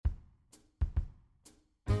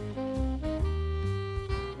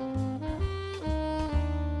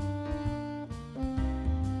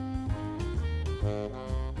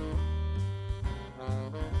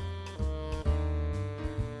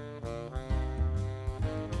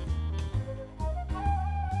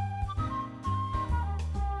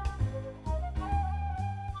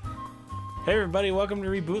Hey everybody, welcome to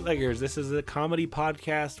Rebootleggers. This is a comedy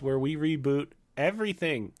podcast where we reboot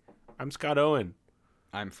everything. I'm Scott Owen.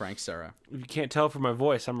 I'm Frank Serra. If you can't tell from my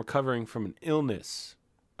voice, I'm recovering from an illness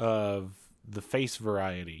of the face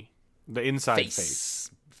variety. The inside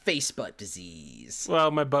face. Face butt disease.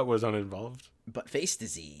 Well, my butt was uninvolved. Butt face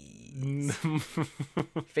disease.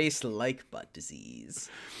 Face like butt disease.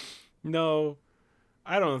 No,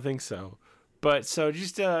 I don't think so. But so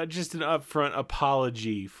just an upfront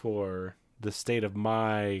apology for the state of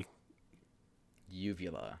my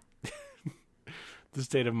uvula. The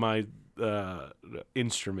state of my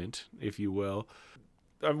instrument, if you will.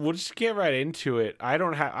 We'll just get right into it. I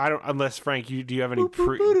don't unless Frank, do you have any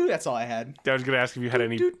That's all I had. I was going to ask if you had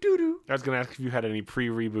any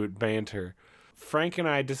pre-reboot banter. Frank and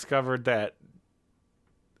I discovered that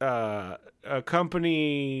a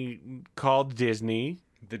company called Disney,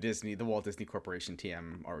 The Walt Disney Corporation,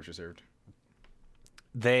 TM, ours reserved.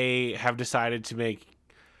 They have decided to make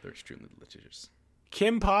They're extremely litigious.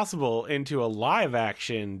 Kim Possible into a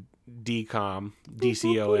live-action DCOM,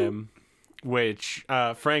 which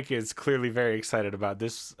Frank is clearly very excited about.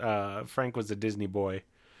 This Frank was a Disney boy.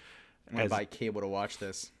 I'm going to buy cable to watch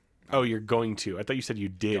this. Oh, you're going to? I thought you said you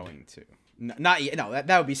did. Going to. Not yet. No,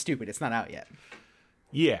 that would be stupid. It's not out yet.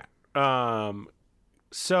 Yeah.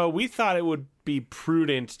 So we thought it would be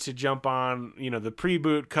prudent to jump on, the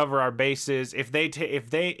pre-boot, cover our bases.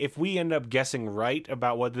 If we end up guessing right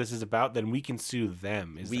about what this is about, then we can sue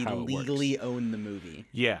them. We legally own the movie.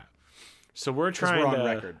 Yeah. So we're trying on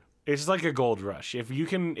record. It's like a gold rush. If you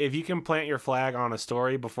can plant your flag on a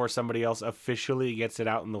story before somebody else officially gets it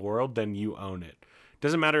out in the world, then you own it.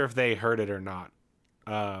 Doesn't matter if they heard it or not.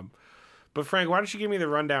 But Frank, why don't you give me the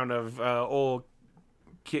rundown of old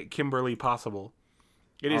Kimberly Possible?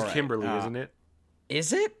 It is right. Kimberly, isn't it?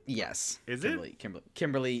 Is it? Yes. Is Kimberly, it?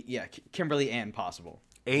 Kimberly, yeah. Kimberly Ann Possible.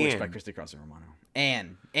 Ann. By Christy Crosser Romano.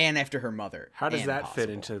 Ann after her mother. How does Ann that Possible.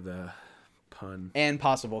 fit into the pun? Ann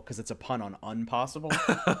Possible, because it's a pun on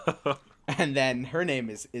unpossible. And then her name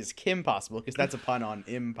is Kim Possible, because that's a pun on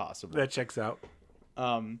impossible. That checks out.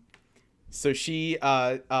 So she,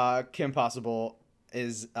 Kim Possible,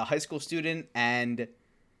 is a high school student, and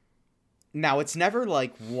now it's never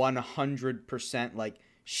like 100% like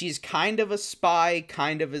she's kind of a spy,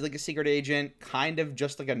 kind of like a secret agent, kind of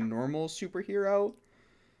just like a normal superhero.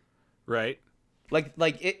 Right. Like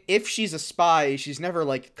if she's a spy, she's never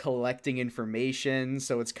like collecting information,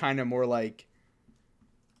 so it's kind of more like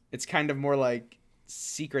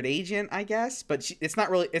secret agent, I guess, but it's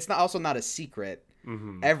not also not a secret.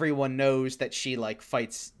 Mm-hmm. Everyone knows that she like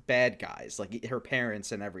fights bad guys, like her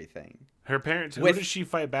parents and everything. Her parents? Who does she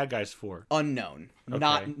fight bad guys for? Unknown.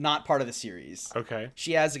 Okay. Not part of the series. Okay.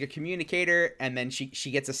 She has like a communicator, and then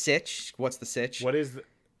she gets a sitch. What's the sitch?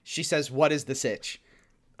 She says, "What is the sitch?"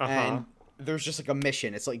 Uh-huh. And there's just like a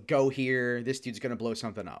mission. It's like, go here. This dude's gonna blow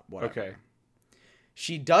something up. Whatever. Okay.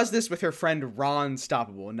 She does this with her friend Ron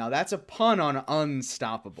Stoppable. Now that's a pun on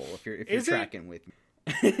unstoppable. If you're tracking with me,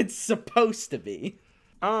 it's supposed to be.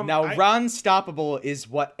 Ron Stoppable is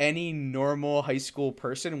what any normal high school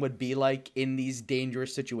person would be like in these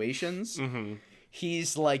dangerous situations. Mm-hmm.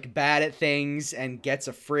 He's like bad at things and gets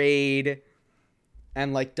afraid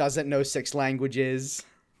and like doesn't know 6 languages.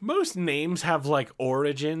 Most names have like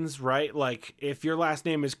origins, right? Like if your last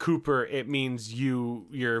name is Cooper, it means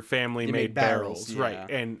your family made barrels, yeah.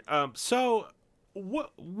 Right? And so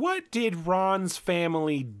what did Ron's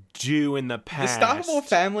family do in the past? The Stoppable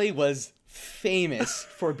family was famous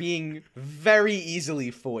for being very easily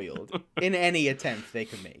foiled in any attempt they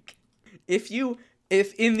could make. If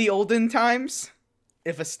in the olden times,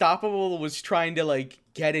 if a Stoppable was trying to like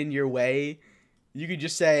get in your way, you could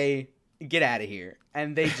just say, "Get out of here,"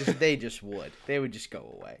 and they would just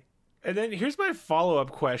go away. And then here's my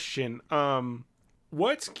follow-up question: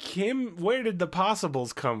 where did the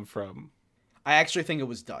Possibles come from? I actually think it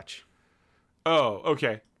was Dutch. Oh,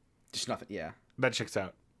 okay. Just nothing. Yeah, that checks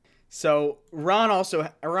out. So Ron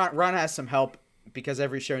has some help because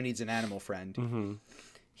every show needs an animal friend. Mm-hmm.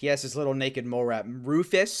 He has his little naked mole rat,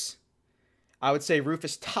 Rufus. I would say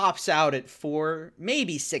Rufus tops out at 4,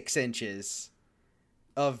 maybe 6 inches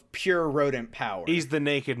of pure rodent power. He's the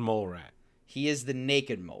naked mole rat. He is the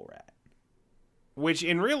naked mole rat. Which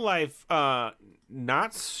in real life,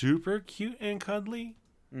 not super cute and cuddly.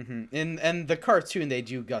 Mm-hmm. In the cartoon, they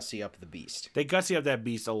do gussy up the beast. They gussy up that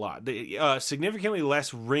beast a lot. Significantly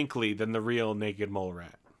less wrinkly than the real naked mole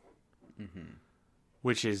rat. Mm-hmm.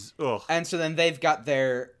 Which is, ugh. And so then they've got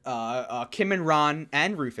their Kim and Ron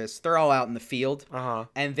and Rufus. They're all out in the field. Uh-huh.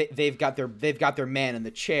 And they've got their man in the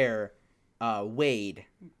chair, Wade.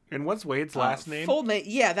 And what's Wade's last name? Full name?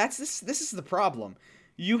 Yeah, this is the problem.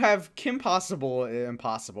 you have Kim Possible,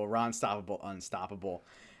 impossible, Ron Stoppable, unstoppable,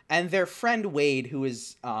 and their friend Wade, who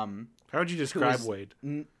is How would you describe is- Wade?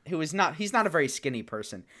 who is not, he's not a very skinny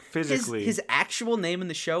person. Physically. His actual name in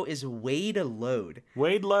the show is Wade Load,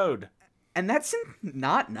 Wade Load. and that's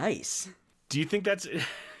not nice. Do you think that's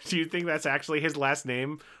actually his last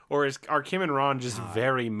name, or are Kim and Ron just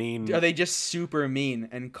very mean? Are they just super mean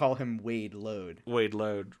and call him Wade Load? Wade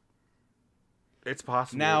Load. It's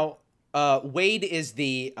possible. Now, Wade is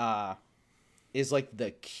like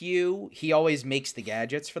the Q. He always makes the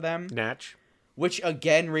gadgets for them, Natch. which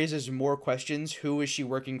again raises more questions. Who is she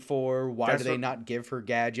working for? Why That's do they what- not give her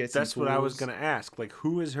gadgets? That's and what I was tools? gonna ask. Like,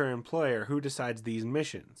 who is her employer? Who decides these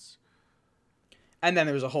missions? And then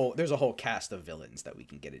there's a whole cast of villains that we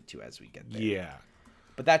can get into as we get there. Yeah.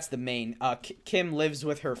 But that's the main. Kim lives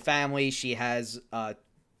with her family. She has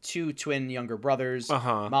 2 twin younger brothers,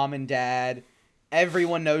 mom and dad.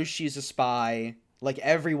 Everyone knows she's a spy. Like,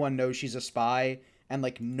 everyone knows she's a spy, and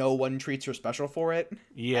like no one treats her special for it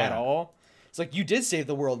at all. It's like, you did save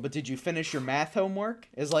the world, but did you finish your math homework?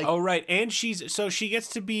 It's like, Oh right, and she gets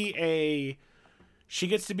to be a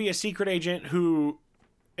secret agent who.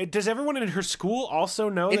 Does everyone in her school also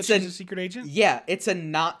know that she's a secret agent? yeah, it's a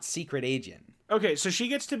not secret agent. Okay, so she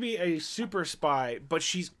gets to be a super spy, but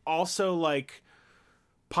she's also like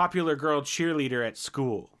popular girl cheerleader at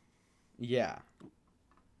school Yeah.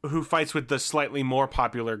 who fights with the slightly more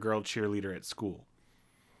popular girl cheerleader at school.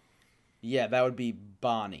 Yeah, that would be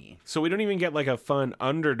Bonnie. So we don't even get like a fun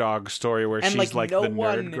underdog story where And, she's like, like no the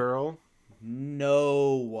one- nerd girl.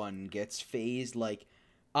 No one gets phased. Like,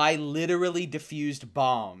 I literally diffused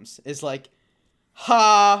bombs. It's like,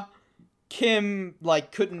 ha, Kim,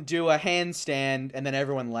 like, couldn't do a handstand, and then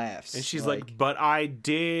everyone laughs. And she's like, but I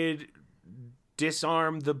did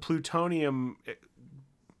disarm the plutonium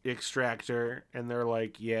extractor. And they're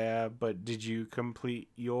like, yeah, but did you complete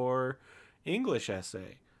your English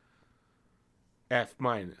essay? F-.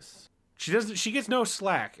 She gets no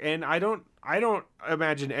slack. And I don't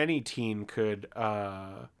imagine any teen could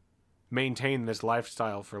maintain this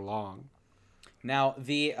lifestyle for long. Now,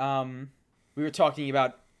 we were talking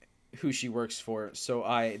about who she works for, so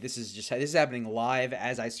this is happening live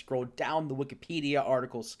as I scroll down the Wikipedia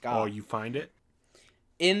article, Scott. Oh, you find it?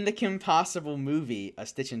 In the Kim Possible movie, A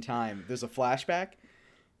Stitch in Time, there's a flashback.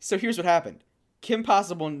 So here's what happened. Kim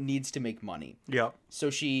Possible needs to make money. Yep. So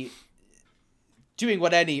she, doing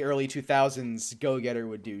what any early 2000s go-getter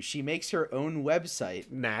would do, she makes her own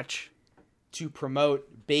website Natch. to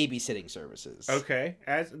promote babysitting services. Okay.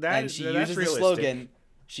 And she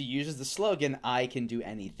uses the slogan, I can do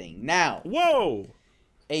anything. Now, Whoa!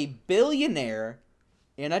 a billionaire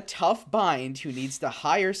in a tough bind who needs to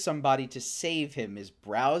hire somebody to save him is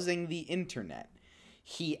browsing the internet.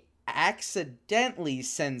 He accidentally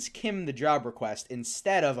sends Kim the job request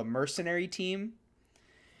instead of a mercenary team.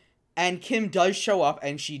 And Kim does show up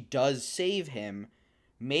and she does save him,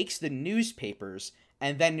 makes the newspapers,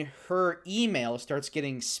 and then her email starts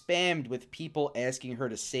getting spammed with people asking her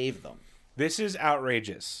to save them. This is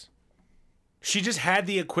outrageous. She just had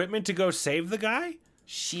the equipment to go save the guy?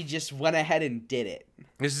 She just went ahead and did it.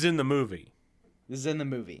 This is in the movie. This is in the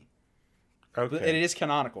movie. Okay. And it is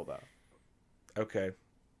canonical, though. Okay.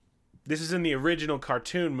 This is in the original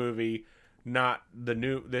cartoon movie, not the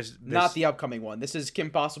new this Not the upcoming one. This is Kim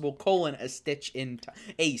Possible, a Stitch in Time.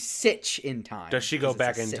 A Sitch in Time. Does she go because it's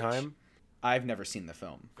back a in sitch. time? I've never seen the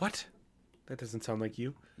film. What? That doesn't sound like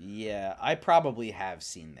you. Yeah, I probably have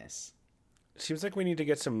seen this. Seems like we need to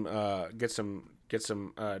get some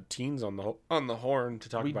teens on the horn to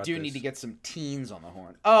talk We about do this. need to get some teens on the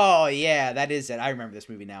horn. Oh, yeah, that is it. I remember this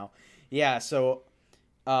movie now. Yeah, so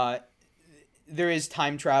there is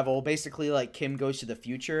time travel. Basically, like, Kim goes to the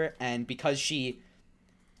future, and because she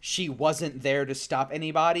wasn't there to stop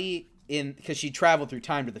anybody, because she traveled through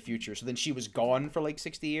time to the future, so then she was gone for like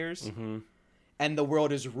 60 years. Mm-hmm. And the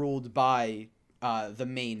world is ruled by the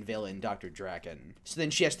main villain, Dr. Draken. So then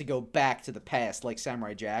she has to go back to the past, like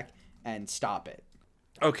Samurai Jack, and stop it.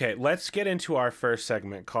 Okay, let's get into our first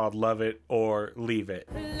segment called Love It or Leave It.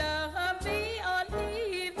 Love me or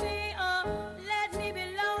leave me or let me be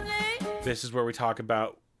lonely. This is where we talk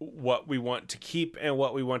about what we want to keep and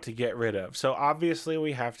what we want to get rid of. So obviously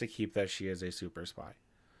we have to keep that she is a super spy.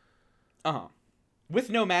 Uh-huh. With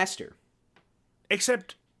no master.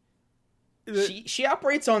 Except She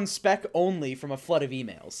operates on spec only from a flood of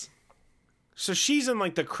emails. so she's in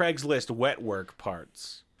like the Craigslist wet work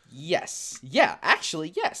parts. Yes. Yeah,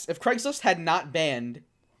 actually, yes. If Craigslist had not banned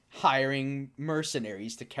hiring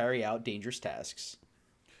mercenaries to carry out dangerous tasks.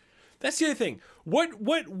 That's the other thing. What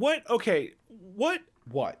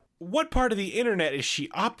what part of the internet is she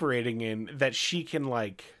operating in that she can,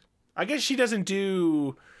 like, I guess she doesn't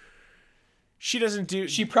do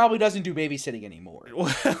She probably doesn't do babysitting anymore.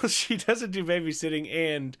 well, she doesn't do babysitting,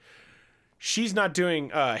 and she's not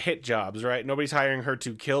doing hit jobs, right? Nobody's hiring her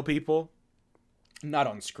to kill people. Not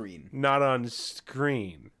on screen. Not on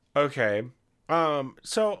screen. Okay.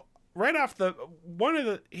 So right off the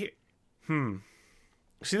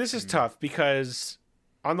See, this is tough because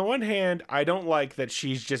on the one hand, I don't like that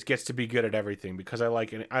she just gets to be good at everything because I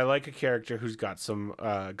like a character who's got some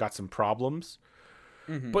problems.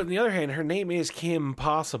 Mm-hmm. But on the other hand, her name is Kim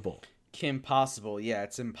Possible. Kim Possible. Yeah,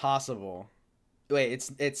 it's impossible. Wait,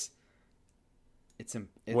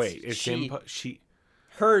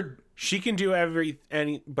 she can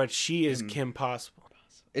do but she is Kim Possible.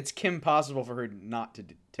 It's Kim Possible for her not to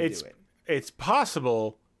do it. It's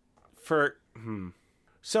possible for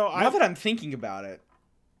So now that I'm thinking about it,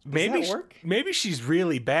 does that work? Maybe she's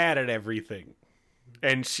really bad at everything,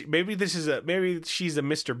 and maybe she's a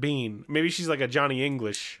Mr. Bean. Maybe she's like a Johnny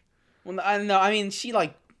English. Well, I don't know. I mean, she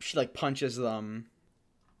punches them,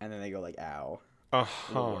 and then they go like, "Ow."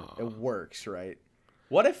 It works, right?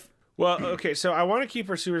 What if? Well, okay. So I want to keep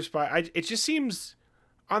her super spy. It just seems.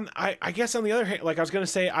 I guess on the other hand, like I was gonna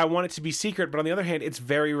say, I want it to be secret, but on the other hand, it's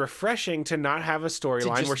very refreshing to not have a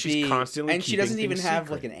storyline where she's constantly and she doesn't even have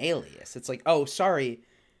secret. like an alias. It's like, oh, sorry,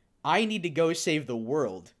 I need to go save the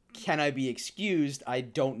world. Can I be excused? I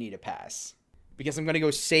don't need a pass because I'm gonna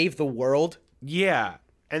go save the world. Yeah,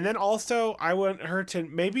 and then also I want her to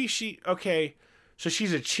so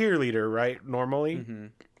she's a cheerleader, right? Normally. Mm-hmm.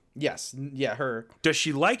 Yes, yeah, her. Does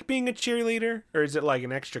she like being a cheerleader, or is it like an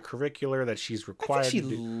extracurricular that she's required I think to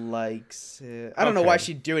do? she likes it. I don't know why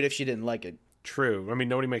she'd do it if she didn't like it. True. I mean,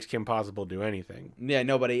 nobody makes Kim Possible do anything. Yeah,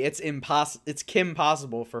 nobody. It's Kim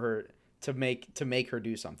Possible for her to make her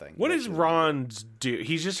do something. What does Ron do?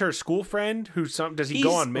 He's just her school friend who does he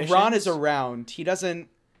go on missions? Ron is around. He doesn't.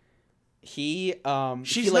 She's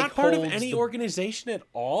he, not part of any organization at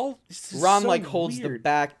all. Ron holds the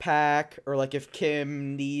backpack, or like if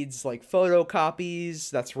Kim needs like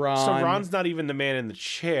photocopies, that's Ron. So Ron's not even the man in the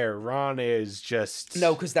chair. Ron is just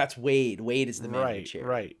no, because that's Wade. Wade is the man in the chair.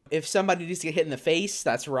 Right. If somebody needs to get hit in the face,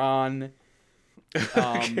 that's Ron.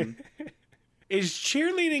 Is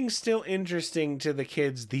cheerleading still interesting to the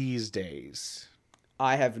kids these days?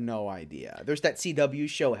 I have no idea. There's that CW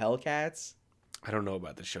show Hellcats. I don't know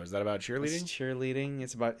about the show. Is that about cheerleading? It's cheerleading.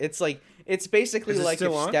 It's basically like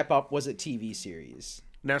if Step Up was a TV series.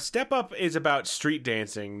 Now, Step Up is about street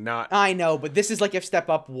dancing, not... I know, but this is like if Step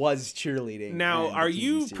Up was cheerleading. Now, are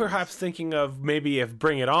you perhaps thinking of maybe if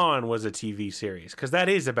Bring It On was a TV series? Because that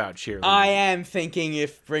is about cheerleading. I am thinking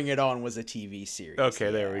if Bring It On was a TV series. Okay,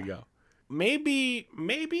 there we go. Maybe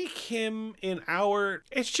Kim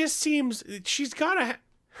it just seems she's got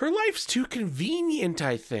her life's too convenient,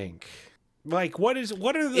 I think. Like, what are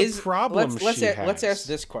the problems she has? Let's ask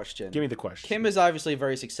this question. Give me the question. Kim is obviously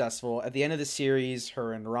very successful. At the end of the series,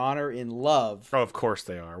 her and Ron are in love. Oh, of course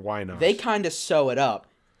they are. Why not? They kind of sew it up.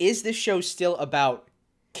 Is this show still about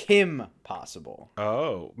Kim Possible?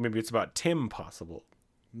 Oh, maybe it's about Tim Possible.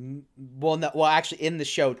 Well, no, actually, in the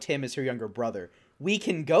show, Tim is her younger brother. We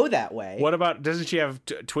can go that way. What about, doesn't she have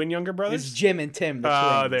twin younger brothers? It's Jim and Tim, the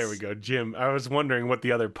twins. Oh, there we go. Jim. I was wondering what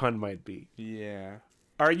the other pun might be. Yeah.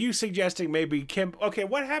 Are you suggesting maybe Kim? Okay,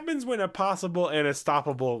 what happens when a possible and a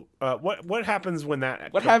stoppable? What happens when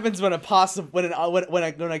that? What happens when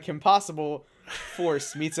a Kim Possible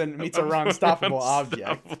force meets a Ron stoppable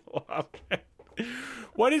object?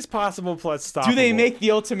 What is possible plus stoppable? Do they make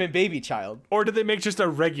the ultimate baby child, or do they make just a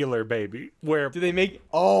regular baby? Where do they make?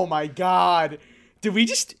 Oh my God! Did we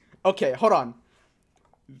just? Okay, hold on.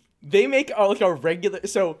 They make like a regular.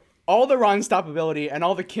 So all the Ron stoppability and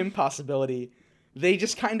all the Kim possibility, they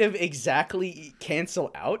just kind of exactly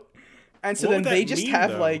cancel out, and so then they just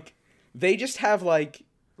have like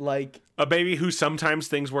a baby who sometimes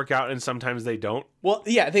things work out and sometimes they don't. Well,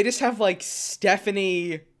 yeah, they just have like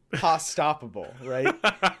Stephanie Stoppable, right?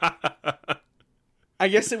 I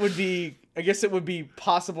guess it would be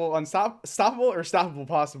possible stoppable or stoppable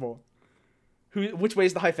possible. Which way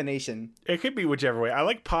is the hyphenation? It could be whichever way. I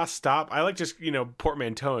like stop. I like just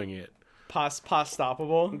portmanteauing it.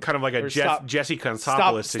 Stoppable. Kind of like a Jesse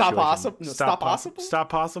Consopoulos situation. Stop possible. Stop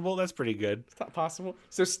possible. That's pretty good. Stop possible.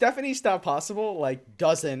 So Stephanie Stop Possible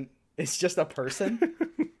doesn't. It's just a person.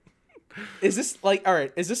 Is this like all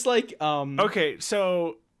right? Is this like Okay,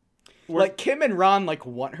 so like Kim and Ron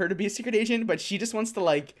want her to be a secret agent, but she just wants to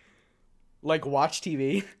like watch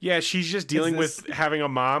TV. Yeah, she's just dealing with having a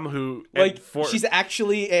mom who she's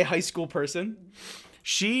actually a high school person.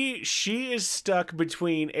 She is stuck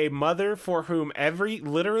between a mother for whom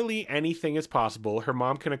literally anything is possible. Her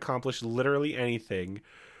mom can accomplish literally anything,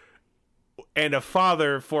 and a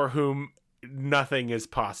father for whom nothing is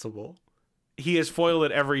possible. He is foiled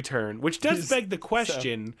at every turn, which does beg the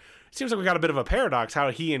question. It seems like we got a bit of a paradox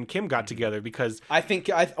how he and Kim got together, because I think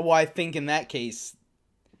in that case,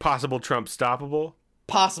 possible Trump stoppable.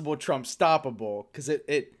 possible Trump stoppable,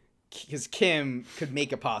 because Kim could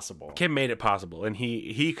make it possible. Kim made it possible, and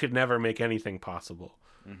he could never make anything possible.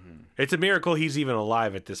 It's a miracle he's even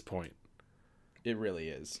alive at this point. It really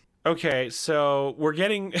is. Okay, so we're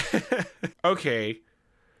getting okay.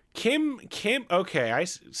 Kim okay,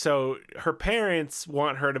 so her parents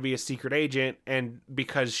want her to be a secret agent, and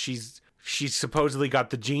because she's supposedly got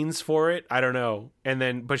the genes for it, I don't know. And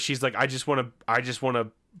then but she's like, I just want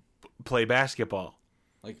to play basketball.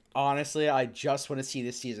 Like, honestly, I just want to see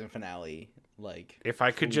the season finale. Like, If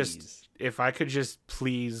I could please. just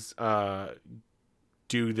please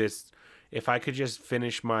do this. If I could just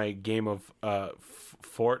finish my game of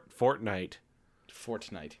Fortnite.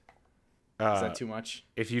 Fortnite. Is that too much?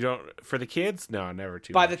 If you don't, for the kids, no, never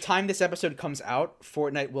too By much. the time this episode comes out,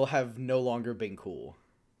 Fortnite will have no longer been cool.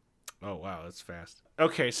 Oh wow, that's fast.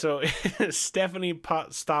 Okay, so Stephanie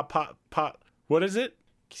what is it?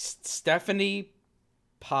 Stephanie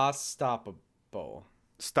Postopable.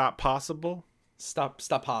 Stop possible? Stop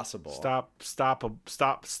possible. Stossable.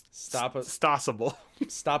 Stossable.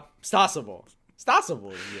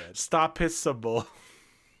 Stossable is good. Stopissable.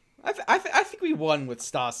 I think we won with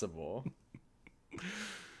Stossable.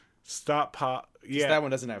 Yeah. That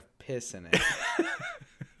one doesn't have piss in it.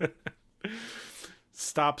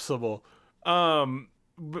 Stopsable.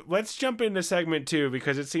 But let's jump into segment 2,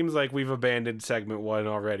 because it seems like we've abandoned segment 1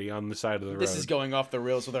 already on the side of the road. This is going off the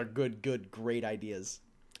rails with our great ideas.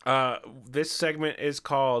 This segment is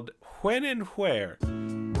called When and Where.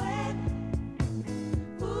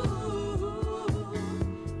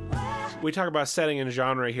 We talk about setting and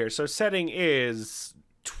genre here. So setting is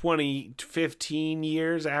 20 to 15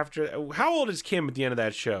 years after. How old is Kim at the end of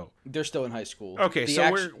that show? They're still in high school. Okay,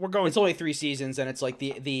 so we're going. It's only 3 seasons, and it's like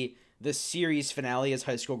the series finale is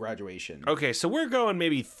high school graduation. Okay, so we're going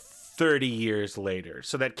maybe 30 years later,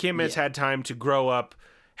 so that Kim has had time to grow up,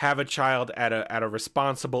 have a child at a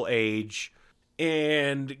responsible age,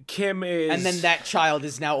 and Kim is. And then that child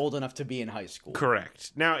is now old enough to be in high school.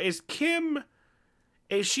 Correct. Now, is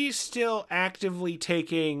she still actively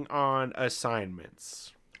taking on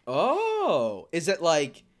assignments? Oh, is it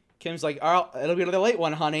like Kim's like, "Oh, it'll be another late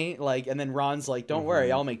one, honey," like, and then Ron's like, "Don't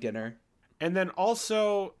worry, I'll make dinner." And then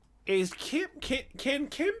also, is can Kim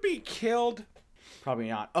be killed? Probably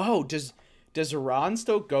not. Oh, does Ron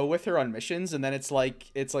still go with her on missions? And then it's like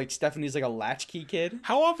Stephanie's like a latchkey kid.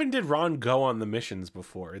 How often did Ron go on the missions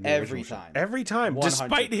before? In the Every original show? time. Every time,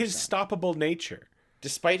 despite his 100%. stoppable nature.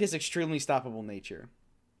 Despite his extremely stoppable nature.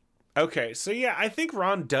 Okay, so yeah, I think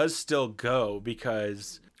Ron does still go,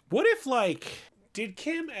 because what if, like, did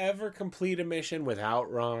Kim ever complete a mission without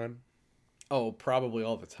Ron? Oh, probably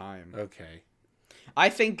all the time. Okay. I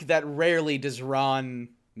think that rarely does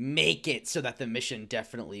Ron make it so that the mission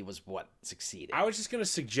definitely was what succeeded. I was just going to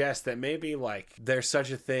suggest that maybe, like, there's such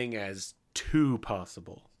a thing as too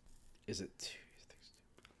possible. Is it?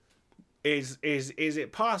 Is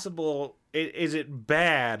it possible? Is it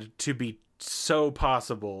bad to be so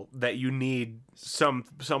possible that you need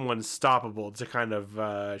someone stoppable to kind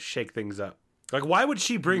of shake things up? Like, why would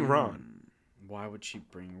she bring Ron? Why would she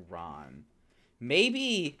bring Ron?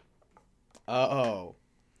 Maybe Ron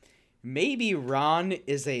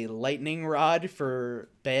is a lightning rod for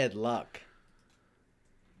bad luck.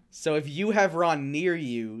 So if you have Ron near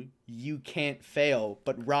you, you can't fail,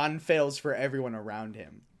 but Ron fails for everyone around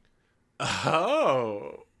him.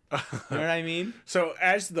 Oh. You know what I mean? So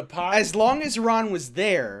as long as Ron was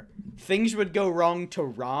there, things would go wrong to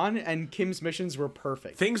Ron, and Kim's missions were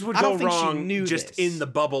perfect. things would I go don't think she wrong knew just this. in the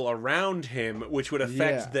bubble around him, which would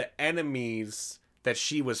affect Yeah. the enemies that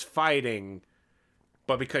she was fighting,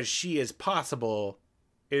 but because she is possible,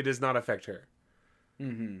 it does not affect her.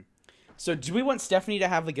 So do we want Stephanie to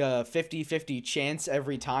have like a 50-50 chance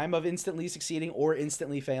every time of instantly succeeding or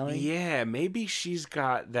instantly failing? Yeah, maybe she's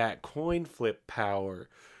got that coin flip power.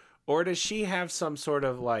 Or does she have some sort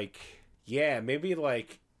of like, maybe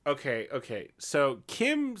like, okay. So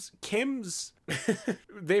Kim's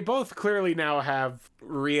they both clearly now have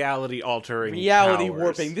reality altering Reality powers.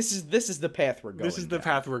 warping. This is the path we're going. This is the down.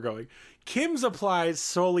 path we're going. Kim's applies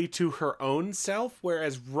solely to her own self,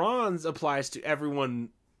 whereas Ron's applies to everyone,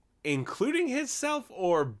 including himself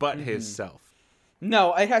or but himself.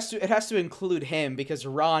 No, it has to include him because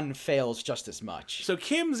Ron fails just as much. So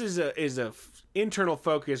Kim's is a internal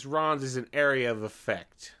focus, Ron's is an area of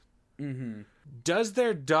effect. Mm-hmm. Does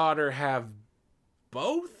their daughter have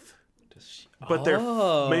both? But they're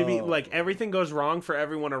maybe like everything goes wrong for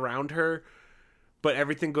everyone around her, but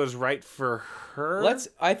everything goes right for her.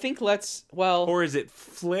 Well, or is it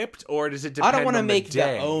flipped, or does it depend? I don't want to on make the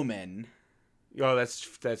day? The Omen. Oh, that's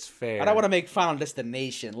fair. I don't want to make Final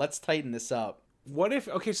Destination. Let's tighten this up. What if,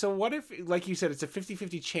 like you said, it's a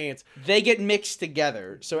 50-50 chance. They get mixed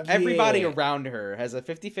together. So everybody Yeah. around her has a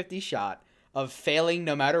 50-50 shot of failing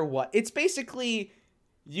no matter what. It's basically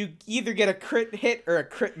you either get a crit hit or a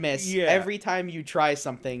crit miss every time you try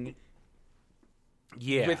something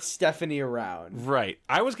with Stephanie around. Right.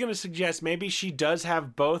 I was going to suggest maybe she does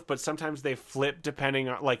have both, but sometimes they flip depending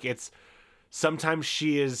on, like, it's sometimes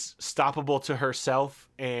she is stoppable to herself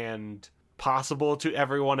and possible to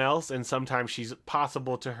everyone else, and sometimes she's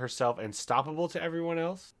possible to herself and stoppable to everyone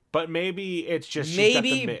else. But maybe it's just she's got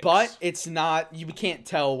the mix. But it's not. You can't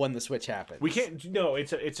tell when the switch happens. We can't. No,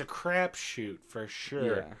 it's a crapshoot for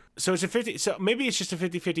sure. Yeah. So it's a 50. So maybe it's just a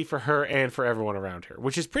 50-50 for her and for everyone around her,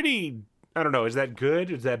 which is pretty. I don't know. Is that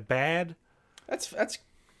good? Is that bad? That's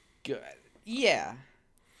good. Yeah.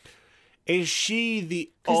 Is she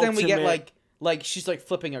the Because ultimate? then we get like she's like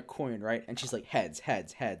flipping a coin, right? And she's like heads,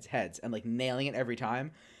 and like nailing it every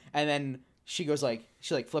time. And then she goes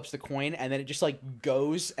she flips the coin, and then it just like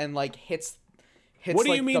goes and like hits What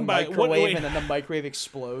do you like, mean the by microwave, wait. and then the microwave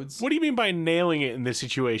explodes. What do you mean by nailing it in this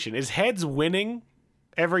situation? Is heads winning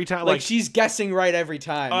every time? Like she's guessing right every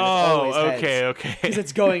time. Oh, okay. Because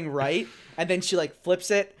it's going right, and then she like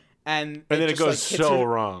flips it, and then it just, goes like, hits so her-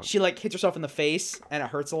 wrong. She like hits herself in the face, and it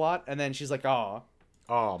hurts a lot, and then she's like, "Oh,"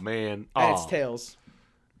 Oh man. and it's tails.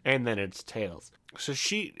 And then it's tails. So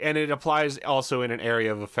and it applies also in an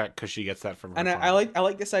area of effect because she gets that from her. And I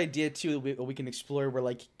like this idea too. We can explore where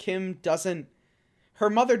like her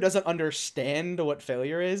mother doesn't understand what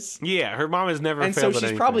failure is, Yeah, her mom has never and so failed at she's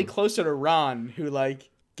anything. probably closer to Ron, who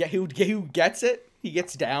who gets it. He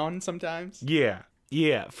gets down sometimes. Yeah,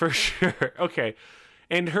 for sure. Okay,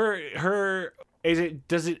 and her is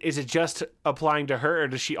it just applying to her, or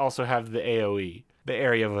does she also have the AOE, the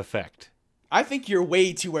area of effect? I think you're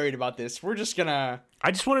way too worried about this. We're just gonna.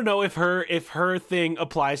 I just want to know if her thing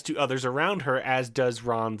applies to others around her, as does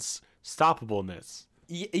Ron's stoppableness.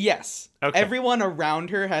 Yes. Okay. Everyone around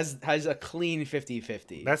her has a clean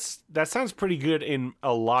 50-50. That sounds pretty good in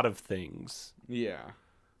a lot of things, Yeah.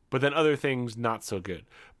 but then other things not so good.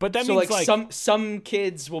 But that So means like some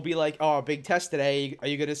kids will be like, "Oh, big test today. Are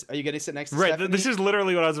you gonna sit next to right. Stephanie?" This is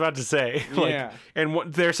literally what I was about to say. Yeah.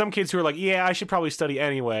 And there are some kids who are like, "Yeah, I should probably study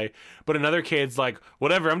anyway," but another kid's like,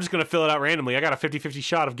 "Whatever. I'm just gonna fill it out randomly. I got a 50-50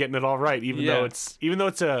 shot of getting it all right, even though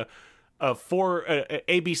it's a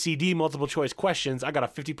A, B, C, D multiple choice questions. I got a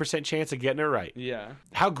 50% chance of getting it right." Yeah.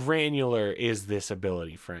 How granular is this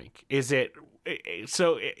ability, Frank? Is it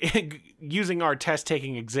so? Using our test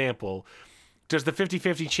taking example, does the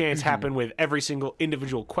 50-50 chance happen with every single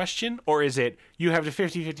individual question, or is it you have the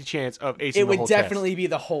 50-50 chance of acing It the whole would test? definitely be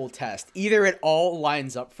the whole test. Either it all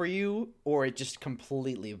lines up for you, or it just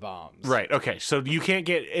completely bombs. Right. Okay. So you can't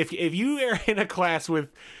get if you are in a class with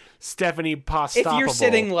Stephanie Postoppable. If you're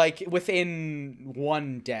sitting like within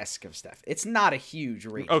one desk of Steph, it's not a huge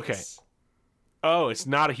radius. Okay. Oh, it's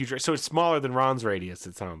not a huge. So it's smaller than Ron's radius.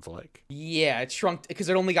 It sounds like. Yeah, it shrunk because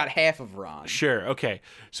it only got half of Ron. Sure. Okay.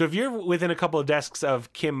 So if you're within a couple of desks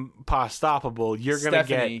of Kim Postoppable, you're gonna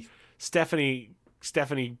get Stephanie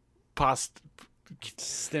Post.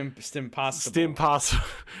 Stimpossible.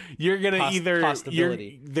 You're gonna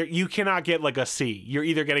you cannot get like a C. You're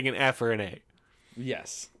either getting an F or an A.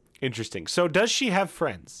 Yes. Interesting. So does she have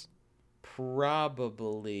friends?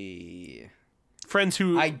 Probably. Friends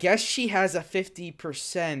who I guess she has a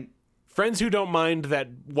 50%. friends who don't mind that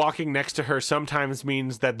walking next to her sometimes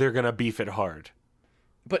means that they're gonna beef it hard.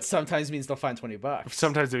 But sometimes means they'll find $20.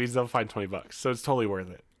 Sometimes it means they'll find $20, so it's totally worth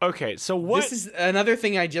it. Okay, so what? This is another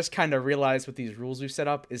thing I just kind of realized with these rules we've set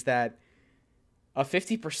up is that a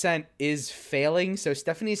 50% is failing, so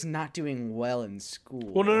Stephanie's not doing well in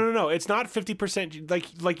school. Well, no. It's not 50%.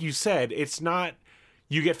 Like you said, it's not.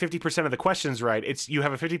 You get 50% of the questions right. It's you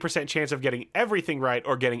have a 50% chance of getting everything right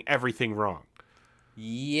or getting everything wrong.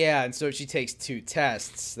 Yeah, and so she takes 2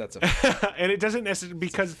 tests. That's a And it doesn't necessarily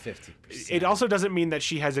because 50%. it also doesn't mean that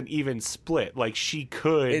she has an even split. Like she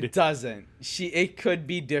could. It doesn't. It could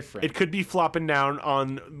be different. It could be flopping down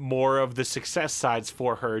on more of the success sides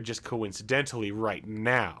for her just coincidentally right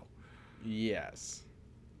now. Yes.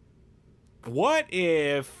 What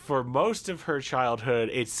if for most of her childhood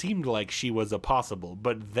it seemed like she was a possible,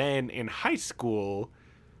 but then in high school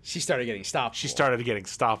She started getting stopped. she started getting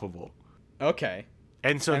stoppable? Okay.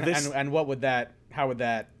 And so and what would that? How would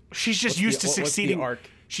that? she's just what's used the- to what's the succeeding. arc?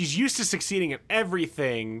 She's used to succeeding at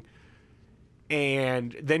everything,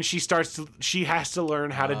 and then she has to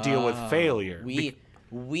learn how to deal with failure.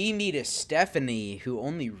 We meet a Stephanie who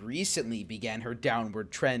only recently began her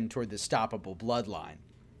downward trend toward the stoppable bloodline.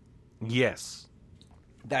 Yes.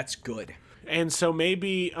 That's good. And so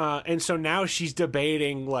maybe, and so now she's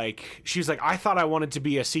debating, like, she's like, I thought I wanted to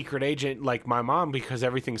be a secret agent like my mom because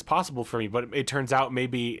everything's possible for me, but it turns out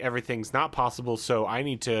maybe everything's not possible, so I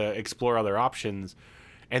need to explore other options.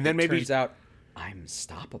 And then maybe Turns out I'm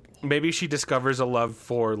stoppable. maybe she discovers a love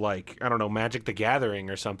for, like, I don't know, Magic the Gathering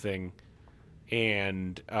or something.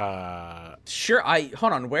 And Sure,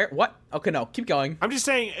 hold on, what? Okay, no, keep going. I'm just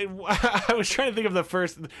saying, I was trying to think of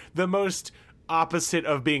the most opposite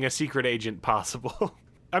of being a secret agent possible.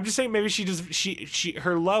 I'm just saying maybe she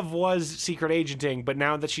her love was secret agenting, but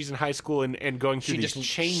now that she's in high school and going through these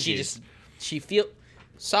changes, she feel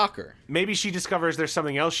soccer. maybe she discovers there's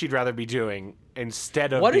something else she'd rather be doing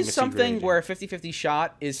instead of What being is a secret something agent. where a 50-50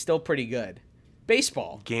 shot is still pretty good?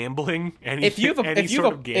 Baseball. Gambling? If you have a any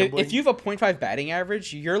sort of gambling? if you have a .5 batting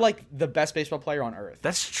average, you're like the best baseball player on earth.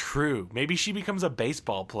 That's true. Maybe she becomes a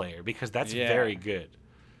baseball player because that's Yeah. very good.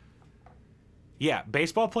 Yeah,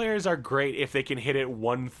 baseball players are great if they can hit it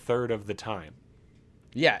 1/3 of the time.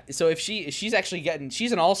 Yeah, so if she's actually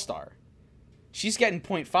she's an all-star. She's getting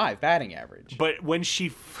 .5 batting average. But when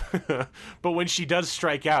she but when she does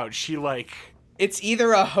strike out, she like It's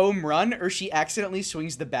either a home run or she accidentally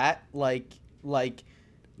swings the bat like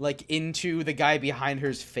into the guy behind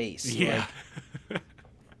her's face. yeah. Like,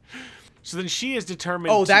 So then she is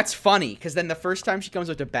determined oh, to- that's funny because then the first time she comes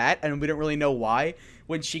up to bat, and we don't really know why.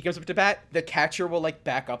 When she comes up to bat, the catcher will like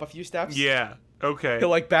back up a few steps. Yeah. Okay. He'll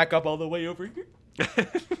like back up all the way over here.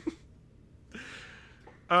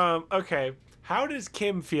 Okay. How does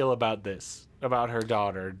Kim feel about this? About her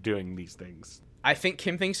daughter doing these things? I think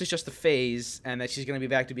Kim thinks it's just a phase, and that she's gonna be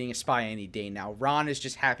back to being a spy any day now. Ron is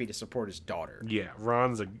just happy to support his daughter. Yeah,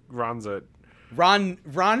 Ron's a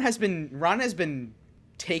Ron has been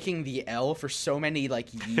taking the L for so many like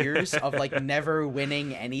years of like never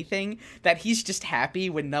winning anything that he's just happy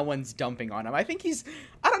when no one's dumping on him. I think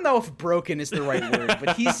I don't know if broken is the right word,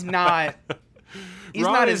 but he's not Ron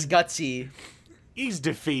not is- as gutsy. he's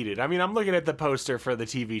defeated. I mean, I'm looking at the poster for the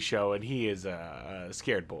TV show and he is a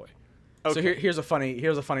scared boy. Okay. So here's a funny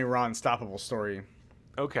Ron stoppable story.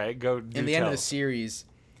 Okay, go In the end of the series,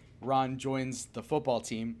 Ron joins the football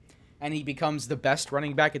team and he becomes the best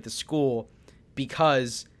running back at the school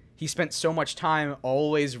because he spent so much time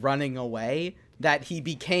always running away that he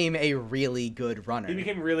became a really good runner. He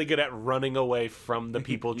became really good at running away from the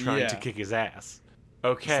people trying to Yeah. kick his ass.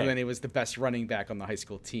 Okay. So then he was the best running back on the high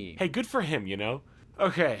school team. Hey, good for him, you know?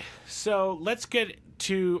 Okay, so let's get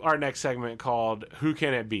to our next segment called Who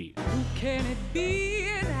Can It Be? Can it be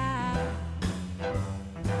now?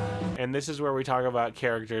 And this is where we talk about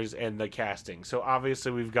characters and the casting. So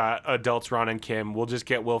obviously we've got adults Ron and Kim. We'll just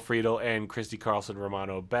get Will Friedle and Christy Carlson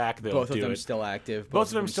Romano back. They'll Both of do them it. still active. Both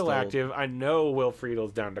of them still active. I know Will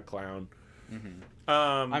Friedle's down to clown.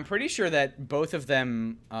 I'm pretty sure that both of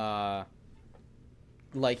them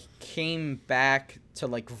like came back to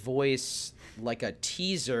like voice like a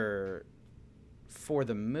teaser for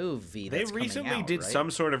the movie. They That's coming recently out, did right?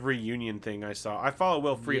 some sort of reunion thing. I saw. I follow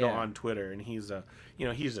Will Friedle Yeah. on Twitter, and he's a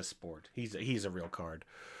sport. He's a real card.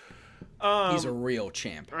 He's a real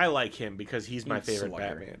champ. I like him because he's my He's favorite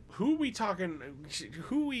slugger. Batman. Who we talking?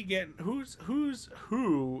 Who we getting?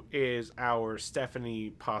 Who is our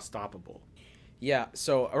Stephanie Postoppable? Yeah,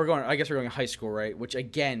 so I guess we're going to high school, right? Which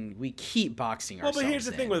again, we keep boxing Well, ourselves. but here's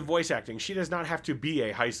the thing in. with voice acting: she does not have to be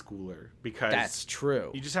a high schooler because That's true.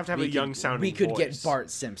 You just have to have We a could- young sounding. We could voice. get Bart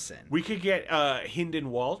Simpson. We could get Hynden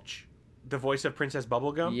Walsh, the voice of Princess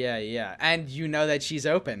Bubblegum. Yeah, and you know that she's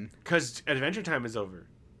open. Because Adventure Time is over.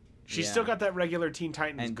 She's Yeah. still got that regular Teen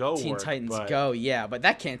Titans And Go Teen work, Titans but- Go, yeah, but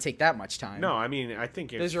that can't take that much time. No, I mean, I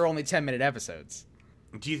think if... Those are only 10-minute episodes.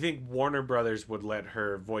 Do you think Warner Brothers would let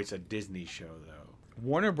her voice a Disney show, though?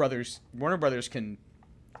 Warner Brothers can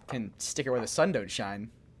stick it where the sun don't shine.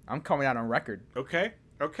 I'm coming out on record. Okay.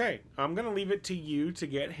 I'm going to leave it to you to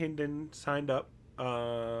get Hynden signed up,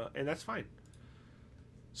 and that's fine.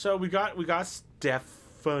 So we got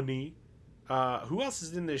Stephanie. Who else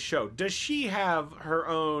is in this show? Does she have her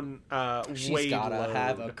own She's weight gotta load?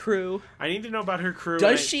 have a crew. I need to know about her crew.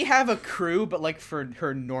 Does she have a crew, but like for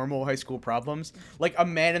her normal high school problems, like a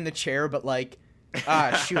man in the chair, but like,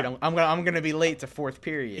 shoot, I'm gonna be late to fourth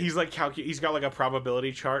period. He's like he's got like a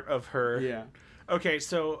probability chart of her. Yeah. Okay,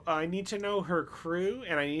 so I need to know her crew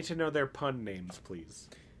and I need to know their pun names, please.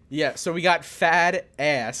 Yeah. So we got Fad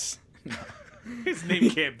Ass. His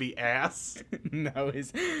name can't be Ass.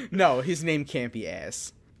 His name can't be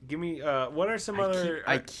Ass. Give me, what are some other...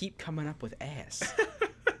 I keep coming up with Ass.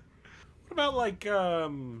 What about, like, I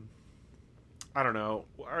don't know.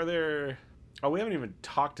 Are there... Oh, we haven't even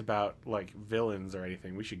talked about, like, villains or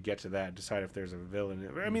anything. We should get to that, decide if there's a villain.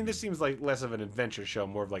 I mean, this seems like less of an adventure show,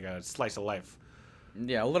 more of like a slice of life.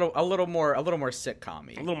 Yeah, a little more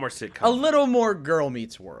sitcom-y. A little more sitcom. A little more Girl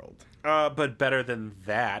Meets World. But better than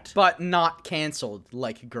that. But not canceled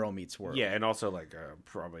like Girl Meets World. Yeah, and also, like,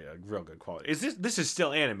 probably a real good quality. This is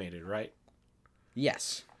still animated, right?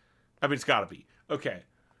 Yes. I mean, it's gotta be. Okay.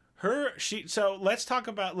 So let's talk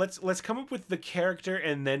about let's come up with the character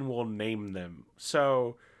and then we'll name them.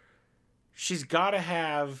 So she's got to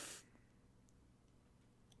have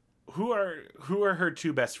who are her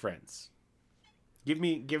two best friends? Give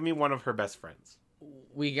me one of her best friends.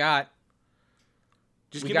 We got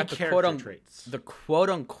Just we give got me the character traits. the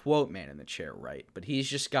quote unquote man in the chair, right? But he's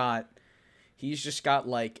just got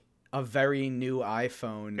like a very new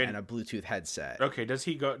iPhone and a Bluetooth headset. Okay, does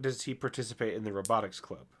he participate in the robotics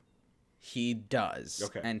club? He does.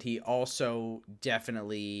 Okay. And he also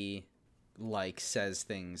definitely like says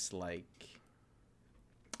things like,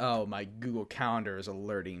 "Oh, my Google Calendar is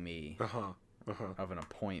alerting me of an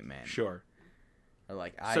appointment." Sure. Or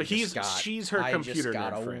like, she's her computer I just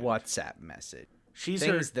got nerd a friend. WhatsApp message. She's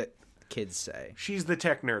Things that kids say. She's the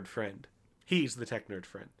tech nerd friend. He's the tech nerd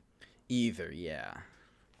friend. Either, yeah.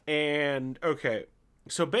 And okay,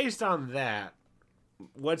 so based on that,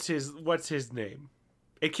 what's his name?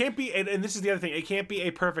 It can't be, and this is the other thing. It can't be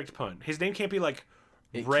a perfect pun. His name can't be like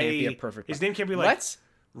It Ray. can't be a perfect His pun. name can't be like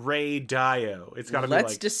Ray Dio. It's got to be like.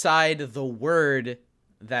 Let's decide the word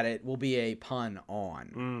that it will be a pun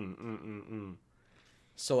on.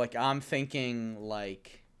 So like I'm thinking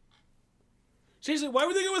like. Seriously, why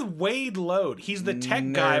would they go with Wade Load? He's the tech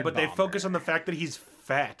guy, but they focus on the fact that he's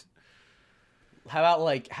fat. How about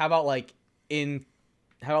like intelligent,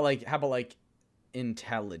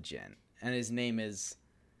 and his name is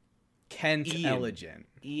Kentelligent.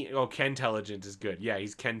 Kentelligent is good. Yeah,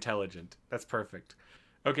 he's Kentelligent. That's perfect.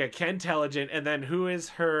 Okay, Kentelligent, and then who is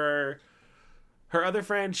her other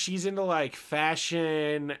friend? She's into like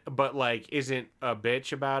fashion, but like isn't a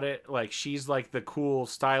bitch about it. Like she's like the cool,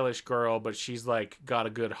 stylish girl, but she's like got a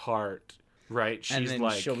good heart, right? She's and then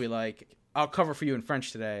like she'll be like, "I'll cover for you in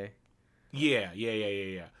French today." Yeah.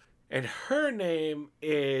 And her name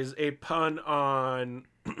is a pun on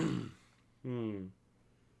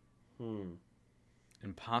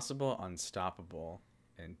Impossible, unstoppable,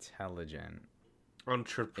 intelligent,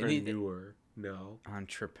 entrepreneur. No.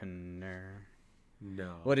 entrepreneur.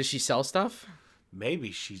 No. What, does she sell stuff?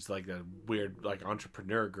 Maybe she's like a weird like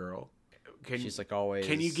entrepreneur girl. She's like always.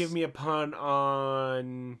 Can you give me a pun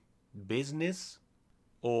on business?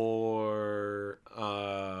 Or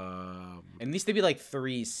It needs to be like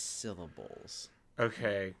 3 syllables.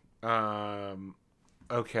 okay.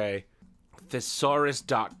 Okay.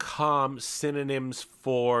 Thesaurus.com synonyms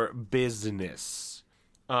for business.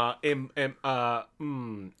 Now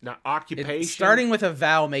occupation. Starting with a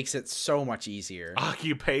vowel makes it so much easier.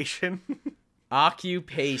 Occupation.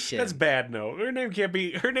 Occupation. That's bad. No, her name can't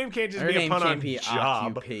just be a pun on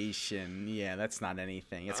job. Occupation. Yeah, that's not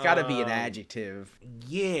anything. It's got to be an adjective.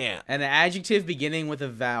 Yeah. An adjective beginning with a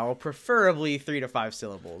vowel, preferably 3 to 5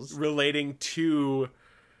 syllables. Relating to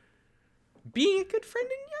Being a good friend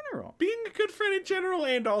in general. being a good friend in general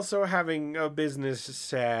and also having a business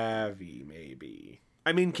savvy, maybe.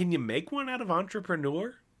 I mean, can you make one out of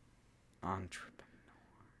entrepreneur?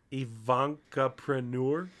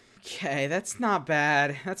 Ivankapreneur? Okay, that's not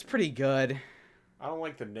bad. That's pretty good. I don't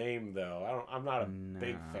like the name though. I'm not a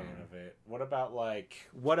big fan of it. What about like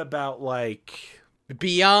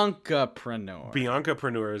Biancapreneur.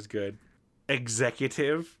 Biancapreneur is good.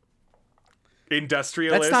 Executive?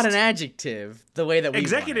 Industrialist? That's not an adjective the way that we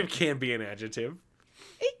Executive want can be an adjective.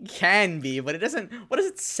 it can be, but it doesn't. What does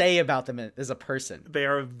it say about them as a person? They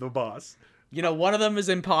are the boss. You know, one of them is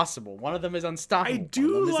impossible. One of them is unstoppable. I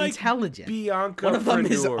do one of them like is intelligent. Biancapreneur. One of them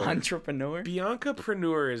is entrepreneur.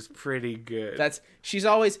 Biancapreneur is pretty good. She's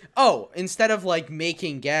always instead of like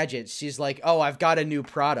making gadgets, she's like, I've got a new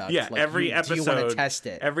product. Yeah, like, every episode. Do you want to test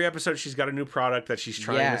it? Every episode, she's got a new product that she's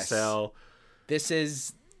trying to sell. This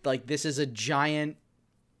is just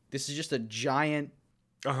a giant.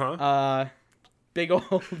 Big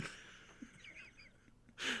old.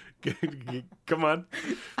 Come on,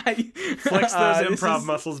 flex those improv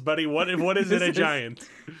muscles, buddy. What is it? A giant?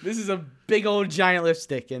 This is a big old giant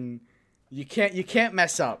lipstick, and you can't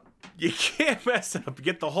mess up. You can't mess up.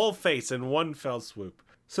 Get the whole face in one fell swoop.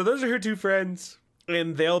 So those are her two friends,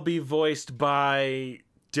 and they'll be voiced by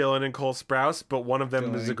Dylan and Cole Sprouse, but one of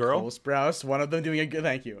them is a girl. Cole Sprouse, one of them doing a good.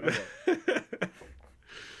 Thank you. Okay.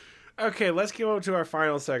 Okay, let's go to our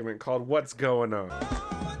final segment called "What's Going On."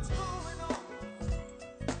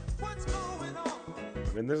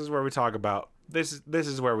 And this is where we talk about this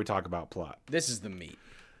is where we talk about plot. This is the meat.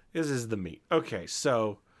 This is the meat. Okay,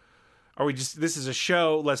 so are we just? This is a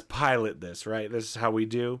show. Let's pilot this, right? This is how we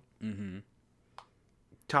do. Mm-hmm.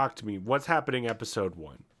 Talk to me. What's happening? Episode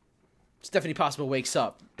 1. Stephanie Possible wakes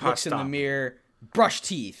up, looks in the Stop. mirror, brush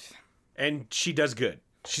teeth. And she does good.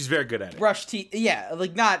 She's very good at it. Brush teeth. Yeah,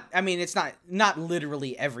 like not. I mean, it's not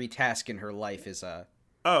literally every task in her life is a.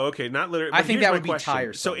 Oh, okay. Not literally. I think that would be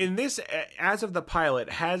tiresome. So in this, as of the pilot,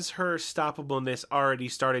 has her stoppableness already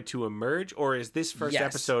started to emerge, or is this first Yes.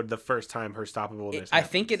 episode the first time her stoppableness? I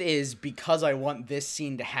think it is because I want this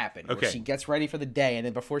scene to happen. Where Okay. she gets ready for the day, and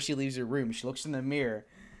then before she leaves her room, she looks in the mirror,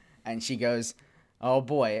 and she goes, "Oh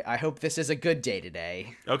boy, I hope this is a good day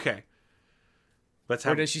today." Okay. Let's Or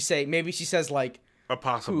have does she say? Maybe she says like, a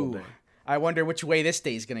possible "Ooh, day. I wonder which way this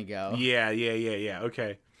day's gonna go." Yeah.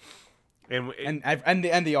 Okay. And And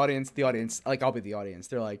the audience, like I'll be the audience.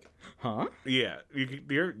 They're like, "Huh?" yeah,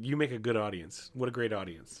 you make a good audience. What a great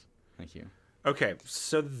audience. Thank you. Okay,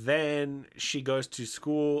 so then she goes to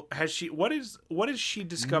school. Has she? What is she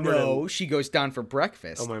discovered? No, she goes down for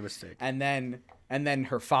breakfast. Oh, my mistake. And then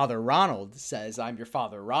her father Ronald says, "I'm your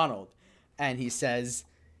father Ronald," and he says,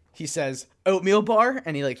 "Oatmeal bar,"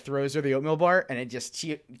 and he like throws her the oatmeal bar, and it just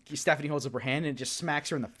Stephanie holds up her hand and it just smacks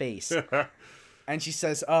her in the face, and she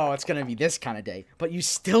says, "Oh, it's gonna be this kind of day," but you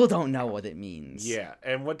still don't know what it means. Yeah,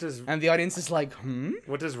 and what does And the audience is like,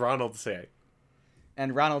 what does Ronald say?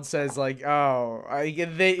 And Ronald says like, "Oh,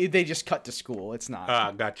 they just cut to school. It's not."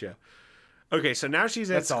 Ah, gotcha. Okay, so now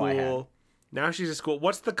she's at That's all I had. school. Now she's at school.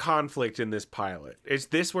 What's the conflict in this pilot? Is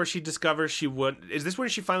this where she discovers she would? Is this where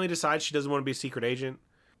she finally decides she doesn't want to be a secret agent?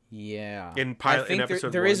 Yeah. In pilot- I think in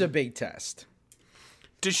episode there is one. a big test.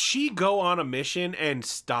 Does she go on a mission and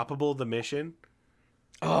stoppable the mission?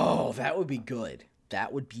 Oh, that would be good.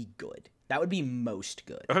 That would be good. That would be most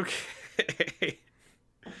good. Okay.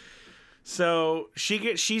 So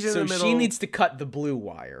she's in So the middle. she needs to cut the blue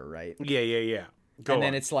wire, right? Yeah. Go And on.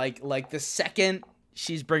 then it's like the second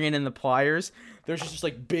she's bringing in the pliers, there's just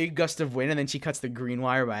like big gust of wind, and then she cuts the green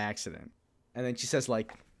wire by accident. And then she says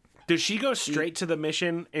like, Does she go straight to the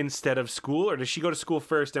mission instead of school, or does she go to school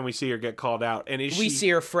first and we see her get called out? And is we she see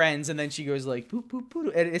her friends, and then she goes like, boop boop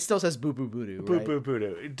boop, and it still says boop boop boop doo, right? Boo boo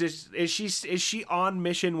boo doo. Is she on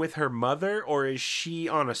mission with her mother, or is she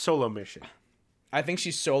on a solo mission? I think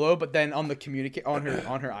she's solo, but then on the on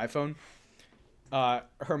her iPhone,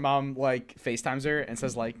 her mom like FaceTimes her and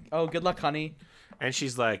says like, "Oh, good luck, honey." And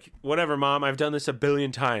she's like, "Whatever, mom. I've done this a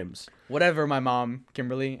billion times. Whatever, my mom,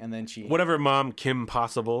 Kimberly, and then she. Whatever, mom. Kim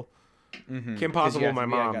Possible. Kim Possible, my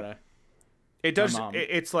mom. It does. mom.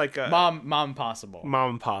 It's like a Mom possible.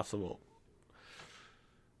 Mom Possible.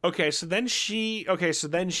 Okay, so then she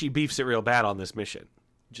beefs it real bad on this mission,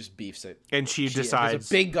 Just beefs it. and she There's decides.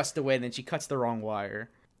 a big gust of wind, and then she cuts the wrong wire.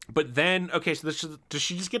 But then, okay, so does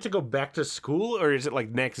she just get to go back to school, or is it like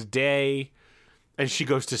next day, and she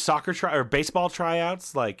goes to soccer or baseball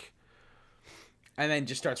tryouts? Like, And then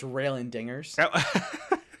just starts railing dingers.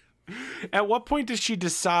 at what point does she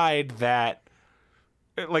decide that?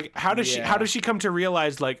 Like, how does she come to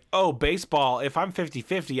realize like, oh, baseball? If I'm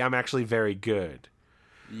 50-50, I'm actually very good.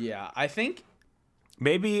 Yeah, I think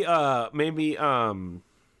Maybe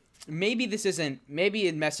this isn't. Maybe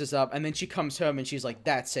it messes up, and then she comes home and she's like,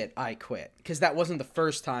 "That's it, I quit." Because that wasn't the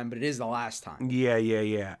first time, but it is the last time.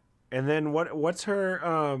 Yeah. And then what's her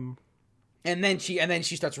And then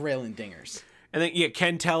she starts railing dingers. and then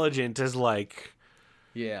Kentelligent is like,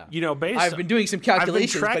 Yeah. based I've been doing some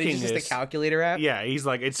calculations, but tracking he's just this. a calculator app. Yeah, he's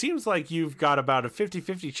like, it seems like you've got about a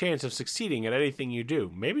 50-50 chance of succeeding at anything you do.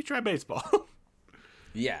 Maybe try baseball.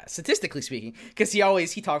 Yeah, statistically speaking, because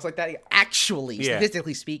he talks like that. Actually, Yeah.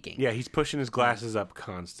 statistically speaking, Yeah, he's pushing his glasses up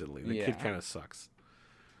constantly. The Yeah. kid kind of sucks.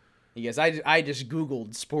 he goes. I just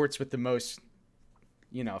googled sports with the most,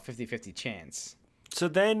 50-50 chance. So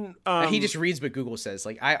then He just reads what Google says.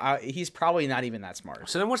 Like he's probably not even that smart.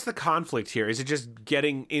 So then what's the conflict here? Is it just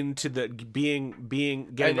getting into the getting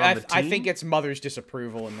on the team? I think it's mother's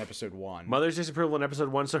disapproval in episode 1. Mother's disapproval in episode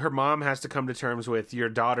 1, so her mom has to come to terms with your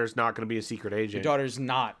daughter's not going to be a secret agent. Your daughter's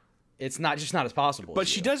not. It's not as possible. But as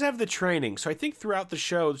she you. does have the training, so I think throughout the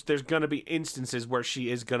shows there's going to be instances where she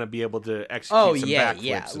is going to be able to execute Oh some yeah, backflips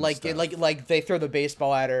yeah. and Like stuff. like they throw the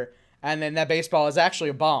baseball at her, and then that baseball is actually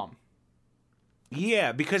a bomb.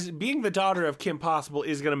 Yeah, because being the daughter of Kim Possible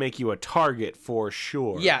is going to make you a target for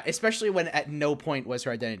sure. Yeah, especially when at no point was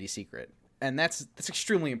her identity secret. And that's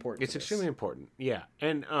extremely important. It's to this. extremely important. Yeah.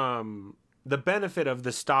 And the benefit of the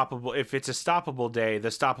stoppable, if it's a stoppable day, the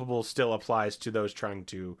stoppable still applies to those trying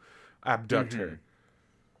to abduct her.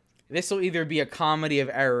 This will either be a comedy of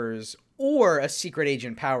errors or a secret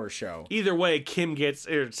agent power show. Either way,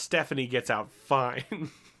 Stephanie gets out fine.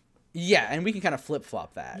 Yeah, and we can kind of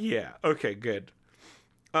flip-flop that. Yeah. Okay, good.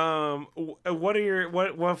 What are your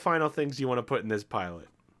what final things do you want to put in this pilot?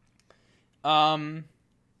 The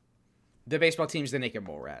baseball team's the Naked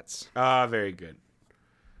Mole Rats. Very good.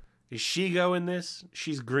 Is Shigo in this?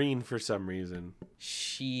 She's green for some reason.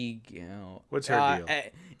 Shigo. What's her deal?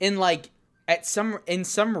 In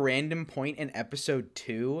some random point in episode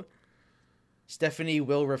 2, Stephanie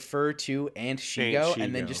will refer to Aunt Shigo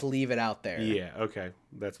and then just leave it out there. Yeah, okay.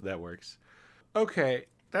 That works. Okay,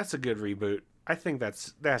 that's a good reboot. I think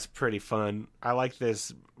that's pretty fun. I like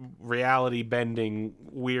this reality bending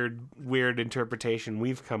weird interpretation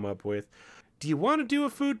we've come up with. Do you want to do a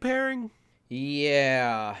food pairing?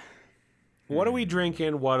 Yeah. What are we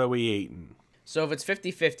drinking? What are we eating? So if it's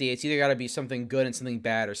 50-50, it's either got to be something good and something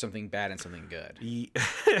bad, or something bad and something good.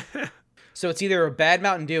 So it's either a bad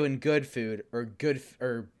Mountain Dew and good food, or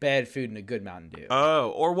bad food and a good Mountain Dew. Oh,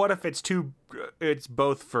 or what if it's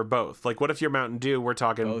both for both? Like, what if your Mountain Dew, we're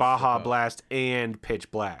talking Both Baja for both. Blast and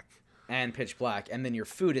Pitch Black? And Pitch Black. And then your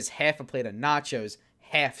food is half a plate of nachos,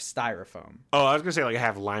 half styrofoam. Oh, I was going to say, like,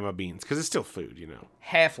 half lima beans, because it's still food, you know?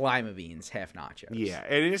 Half lima beans, half nachos. Yeah,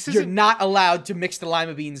 and this You're isn't... not allowed to mix the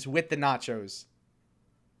lima beans with the nachos.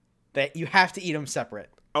 That you have to eat them separate.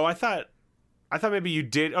 Oh, I thought maybe you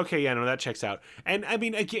did. Okay, yeah, no, that checks out. And I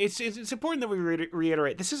mean, it's important that we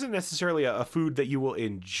reiterate this isn't necessarily a food that you will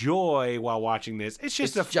enjoy while watching this. It's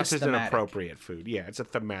just this is an appropriate food. Yeah, it's a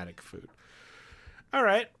thematic food. All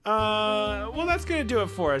right. Well, that's gonna do it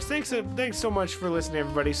for us. Thanks so much for listening,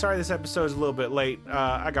 everybody. Sorry this episode is a little bit late.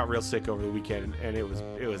 I got real sick over the weekend, and it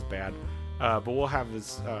was bad. But we'll have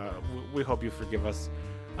this. We hope you forgive us.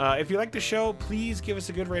 If you like the show, please give us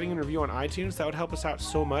a good rating and review on iTunes. That would help us out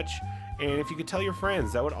so much. And if you could tell your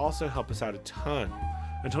friends, that would also help us out a ton.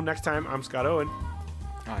 Until next time, I'm Scott Owen.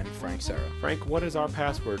 I'm Frank Serra. Frank, what is our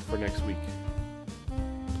password for next week?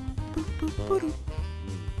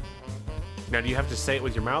 Now, do you have to say it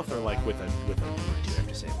with your mouth or like with a? I do have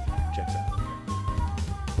to say it. Checks out.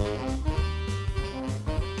 Okay.